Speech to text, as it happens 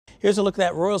Here's a look at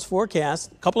that Royals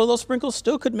forecast. A couple of those sprinkles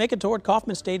still could make it toward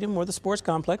Kauffman Stadium or the sports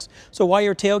complex. So while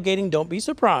you're tailgating, don't be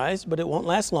surprised, but it won't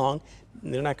last long.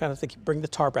 They're not going to bring the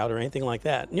tarp out or anything like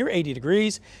that. Near 80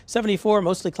 degrees, 74,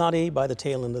 mostly cloudy by the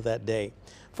tail end of that day.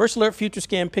 First alert future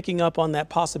scan picking up on that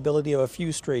possibility of a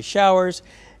few stray showers.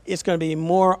 It's going to be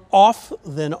more off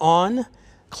than on.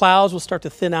 Clouds will start to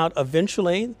thin out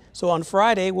eventually. So on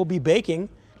Friday, we'll be baking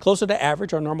closer to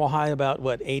average. Our normal high about,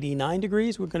 89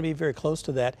 degrees? We're going to be very close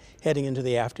to that heading into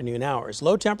the afternoon hours.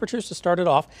 Low temperatures to start it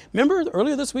off. Remember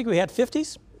earlier this week we had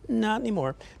 50s? Not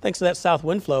anymore. Thanks to that south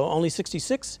wind flow, only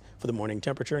 66 for the morning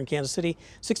temperature in Kansas City,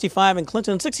 65 in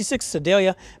Clinton, 66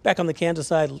 Sedalia. Back on the Kansas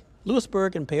side,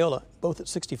 Lewisburg and Paola, both at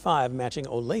 65, matching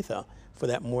Olathe for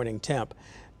that morning temp.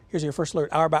 Here's your first alert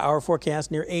hour-by-hour forecast,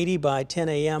 near 80 by 10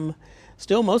 a.m.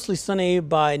 Still mostly sunny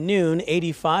by noon,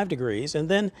 85 degrees, and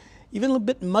then even a little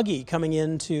bit muggy coming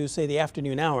into, say, the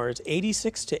afternoon hours,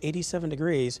 86 to 87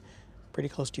 degrees, pretty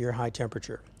close to your high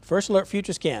temperature. First alert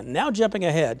future scan. Now jumping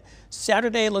ahead,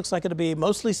 Saturday looks like it'll be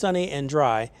mostly sunny and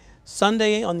dry.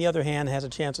 Sunday, on the other hand, has a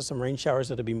chance of some rain showers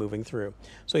that'll be moving through.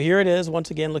 So here it is,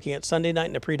 once again, looking at Sunday night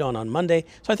and the pre-dawn on Monday.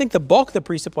 So I think the bulk of the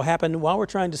precip will happen while we're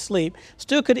trying to sleep.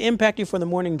 Still could impact you for the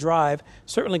morning drive,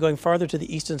 certainly going farther to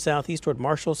the east and southeast toward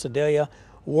Marshall, Sedalia,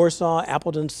 Warsaw,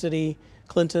 Appleton City,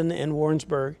 Clinton, and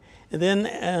Warrensburg. And then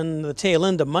on the tail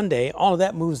end of Monday, all of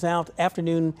that moves out,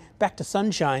 afternoon back to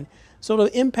sunshine. So it'll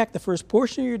impact the first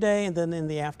portion of your day, and then in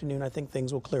the afternoon, I think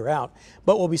things will clear out.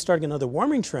 But we'll be starting another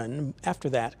warming trend after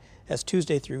that as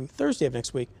Tuesday through Thursday of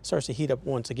next week starts to heat up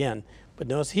once again. But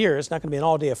notice here, it's not going to be an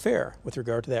all-day affair with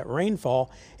regard to that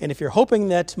rainfall. And if you're hoping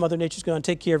that Mother Nature's going to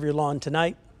take care of your lawn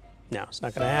tonight, no, it's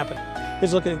not going to happen.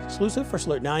 Here's a look at exclusive First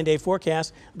Alert 9-day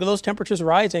forecast. Look at those temperatures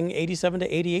rising, 87 to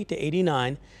 88 to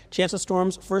 89. Chance of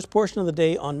storms first portion of the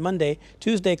day on Monday.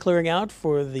 Tuesday clearing out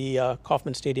for the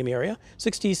Kauffman Stadium area,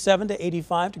 67 to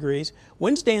 85 degrees.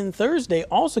 Wednesday and Thursday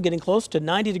also getting close to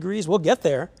 90 degrees. We'll get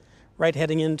there, right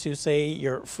heading into, say,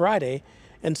 your Friday.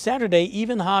 And Saturday,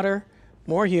 even hotter,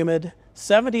 more humid,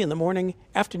 70 in the morning,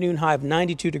 afternoon high of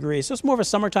 92 degrees. So it's more of a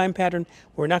summertime pattern.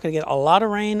 We're not going to get a lot of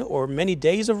rain or many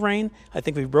days of rain. I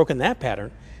think we've broken that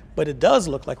pattern. But it does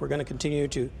look like we're going to continue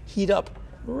to heat up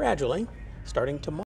gradually starting tomorrow.